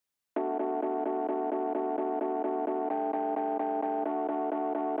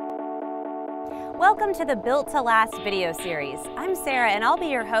Welcome to the Built to Last video series. I'm Sarah and I'll be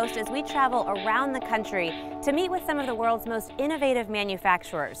your host as we travel around the country to meet with some of the world's most innovative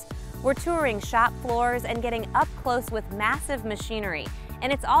manufacturers. We're touring shop floors and getting up close with massive machinery,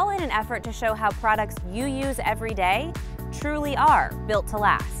 and it's all in an effort to show how products you use every day truly are built to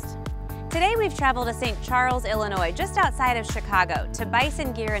last. Today we've traveled to St. Charles, Illinois, just outside of Chicago, to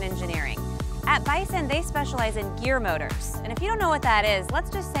Bison Gear and Engineering. At Bison, they specialize in gear motors. And if you don't know what that is, let's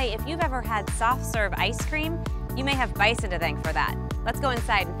just say if you've ever had soft serve ice cream, you may have Bison to thank for that. Let's go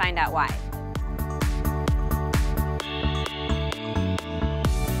inside and find out why.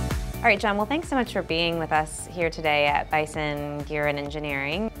 All right, John, well, thanks so much for being with us here today at Bison Gear and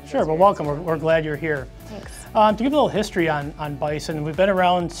Engineering. Sure, well, welcome. We're glad you're here. Thanks. To give a little history on Bison, we've been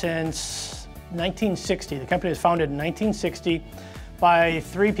around since 1960. The company was founded in 1960 by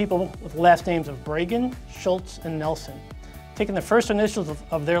three people with last names of Bragan, Schultz, and Nelson. Taking the first initials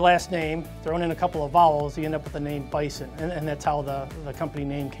of their last name, throwing in a couple of vowels, you end up with the name Bison, and that's how the company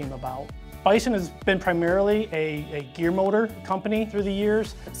name came about. Bison has been primarily a gear motor company through the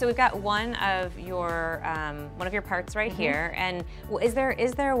years. So we've got one of your parts right here, and is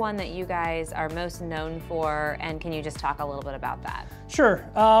there one that you guys are most known for, and can you just talk a little bit about that? Sure.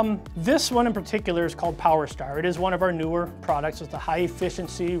 This one in particular is called Power Star. It is one of our newer products. It's a high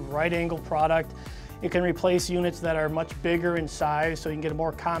efficiency, right angle product. It can replace units that are much bigger in size, so you can get a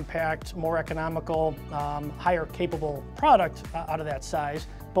more compact, more economical, higher capable product out of that size.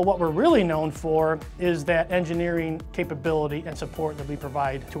 But what we're really known for is that engineering capability and support that we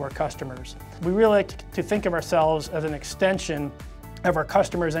provide to our customers. We really like to think of ourselves as an extension of our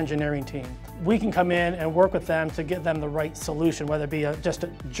customers' engineering team. We can come in and work with them to get them the right solution, whether it be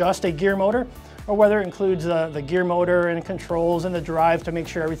just a gear motor, or whether it includes the gear motor and controls and the drive to make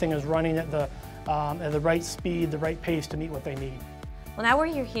sure everything is running at the right speed, the right pace to meet what they need. Well, now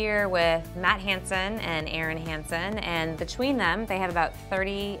we're here with Matt Hansen and Aaron Hansen, and between them, they have about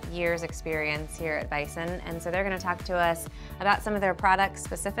 30 years experience here at Bison, and so they're going to talk to us about some of their products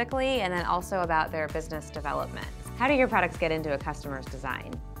specifically, and then also about their business development. How do your products get into a customer's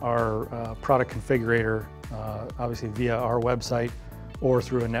design? Our product configurator, obviously via our website or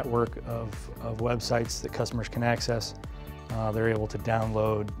through a network of websites that customers can access, they're able to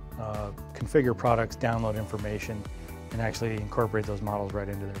download, configure products, download information, and actually incorporate those models right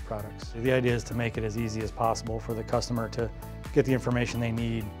into their products. The idea is to make it as easy as possible for the customer to get the information they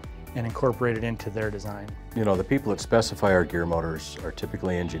need and incorporate it into their design. You know, the people that specify our gear motors are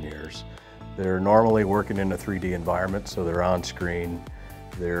typically engineers. They're normally working in a 3D environment, so they're on screen.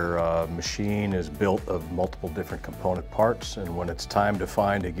 Their machine is built of multiple different component parts, and when it's time to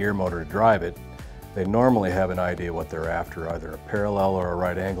find a gear motor to drive it, they normally have an idea what they're after, either a parallel or a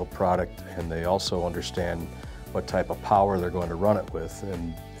right angle product, and they also understand what type of power they're going to run it with,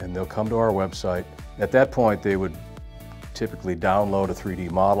 and they'll come to our website. At that point, they would typically download a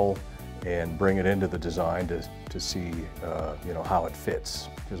 3D model and bring it into the design to see you know, how it fits.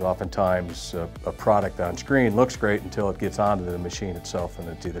 Because oftentimes a product on screen looks great until it gets onto the machine itself and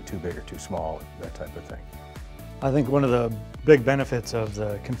it's either too big or too small, that type of thing. I think one of the big benefits of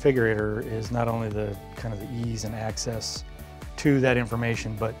the configurator is not only the kind of the ease and access to that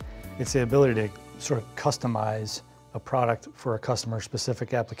information, but it's the ability to sort of customize a product for a customer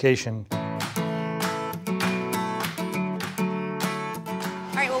specific application. All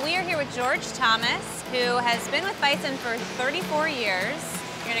right, well, we are here with George Thomas, who has been with Bison for 34 years.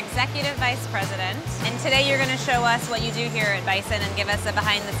 You're an executive vice president, and today you're going to show us what you do here at Bison and give us a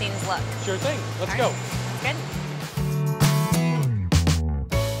behind the scenes look. Sure thing, let's go. Good.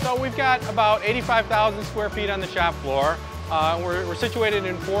 So we've got about 85,000 square feet on the shop floor. We're situated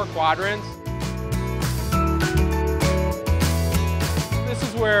in 4 quadrants. This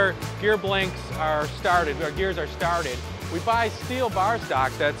is where gear blanks are started, our gears are started. We buy steel bar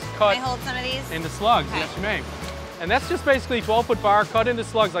stock that's cut Can I hold some of these? into slugs. Okay. Yes, you may. And that's just basically 12-foot bar cut into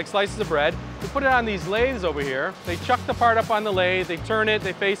slugs like slices of bread. We put it on these lathes over here. They chuck the part up on the lathe, they turn it,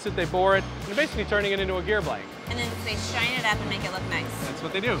 they face it, they bore it, and they're basically turning it into a gear blank. And then they shine it up and make it look nice. That's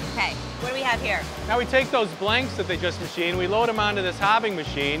what they do. Okay, what do we have here? Now we take those blanks that they just machined, we load them onto this hobbing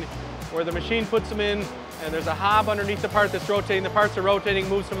machine, where the machine puts them in, and there's a hob underneath the part that's rotating. The parts are rotating,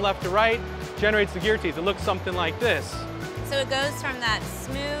 moves from left to right, generates the gear teeth. It looks something like this. So it goes from that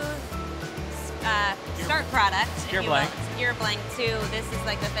smooth start product, Gear blank. Gear blank, to this is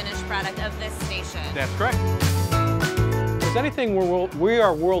like the finished product of this station. That's correct. If there's anything we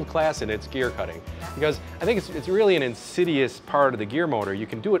are world class in, it's gear cutting. because I think it's really an insidious part of the gear motor. You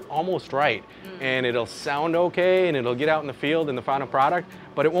can do it almost right, and it'll sound okay, and it'll get out in the field in the final product,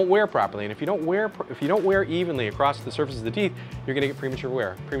 but it won't wear properly. And if you don't wear evenly across the surface of the teeth, you're going to get premature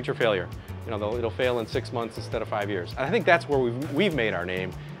wear, premature failure. You know, it'll fail in 6 months instead of 5 years. And I think that's where we've made our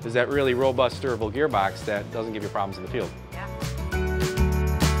name, is that really robust, durable gearbox that doesn't give you problems in the field. Yeah.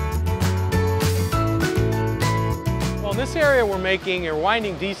 Well, in this area we're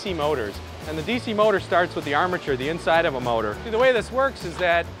winding DC motors. And the DC motor starts with the armature, the inside of a motor. See, the way this works is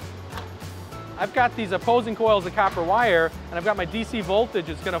that I've got these opposing coils of copper wire, and I've got my DC voltage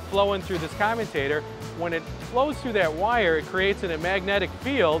that's going to flow in through this commutator. When it flows through that wire, it creates a magnetic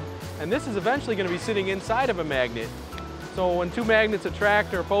field, and this is eventually going to be sitting inside of a magnet. So when two magnets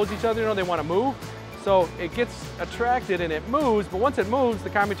attract or oppose each other, you know, they want to move. So it gets attracted and it moves, but once it moves, the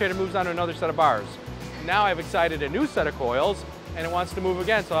commutator moves on to another set of bars. Now I've excited a new set of coils, and it wants to move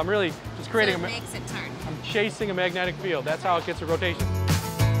again. So I'm really just creating so it makes it turn. I'm chasing a magnetic field. That's how it gets a rotation.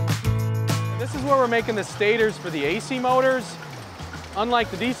 This is where we're making the stators for the AC motors.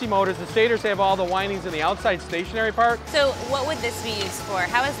 Unlike the DC motors, the stators have all the windings in the outside stationary part. So what would this be used for?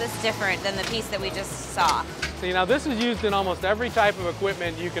 How is this different than the piece that we just saw? So now this is used in almost every type of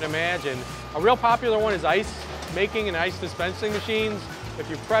equipment you can imagine. A real popular one is ice making and ice dispensing machines. If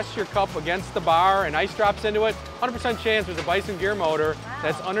you press your cup against the bar and ice drops into it, 100% chance there's a Bison gear motor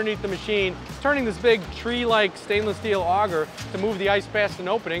that's underneath the machine, turning this big tree-like stainless steel auger to move the ice past an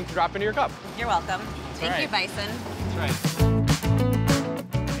opening to drop into your cup. You're welcome. Thank right. you, Bison. That's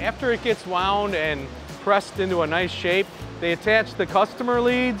right. After it gets wound and pressed into a nice shape, they attach the customer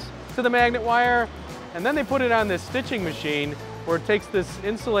leads to the magnet wire, and then they put it on this stitching machine where it takes this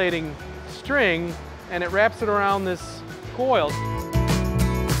insulating string and it wraps it around this coil.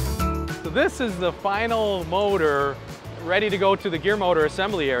 So this is the final motor ready to go to the gear motor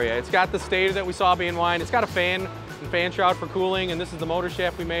assembly area. It's got the stator that we saw being wound. It's got a fan and fan shroud for cooling, and this is the motor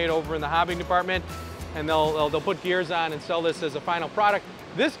shaft we made over in the hobbing department. And they'll put gears on and sell this as a final product.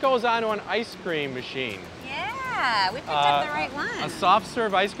 This goes onto an ice cream machine. Yeah, we picked up the right one. A soft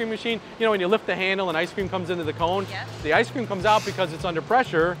serve ice cream machine. You know, when you lift the handle and ice cream comes into the cone, Yep. The ice cream comes out because it's under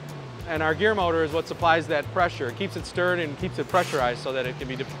pressure, and our gear motor is what supplies that pressure. It keeps it stirred and keeps it pressurized so that it can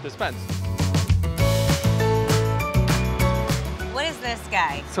be dispensed. What is this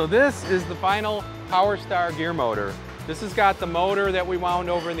guy? So this is the final PowerStar gear motor. This has got the motor that we wound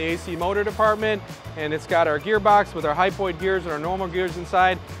over in the AC motor department, and it's got our gearbox with our hypoid gears and our normal gears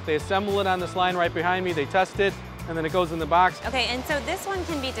inside. They assemble it on this line right behind me, they test it, and then it goes in the box. Okay, and so this one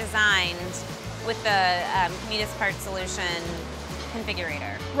can be designed with the CADENAS part solution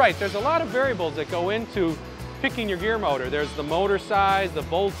configurator. Right, there's a lot of variables that go into picking your gear motor. There's the motor size, the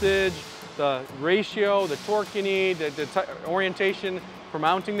voltage, the ratio, the torque you need, the orientation for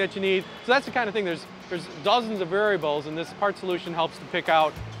mounting that you need. So that's the kind of thing, there's dozens of variables, and this part solution helps to pick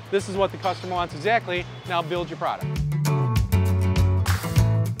out, this is what the customer wants exactly, now build your product.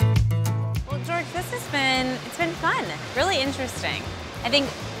 Well, George, it's been fun, really interesting. I think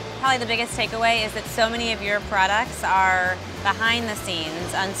probably the biggest takeaway is that so many of your products are behind the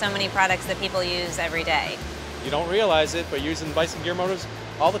scenes on so many products that people use every day. You don't realize it, but using Bison gear motors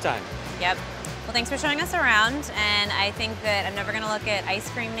all the time. Yep. Well, thanks for showing us around, and I think that I'm never going to look at ice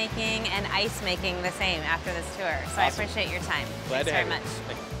cream making and ice making the same after this tour. So awesome. I appreciate your time. Glad Thanks to very have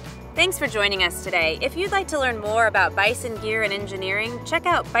much. you. Thanks for joining us today. If you'd like to learn more about Bison Gear and Engineering, check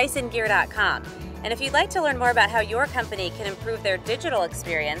out bisongear.com. And if you'd like to learn more about how your company can improve their digital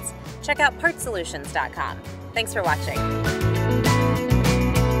experience, check out partsolutions.com. Thanks for watching.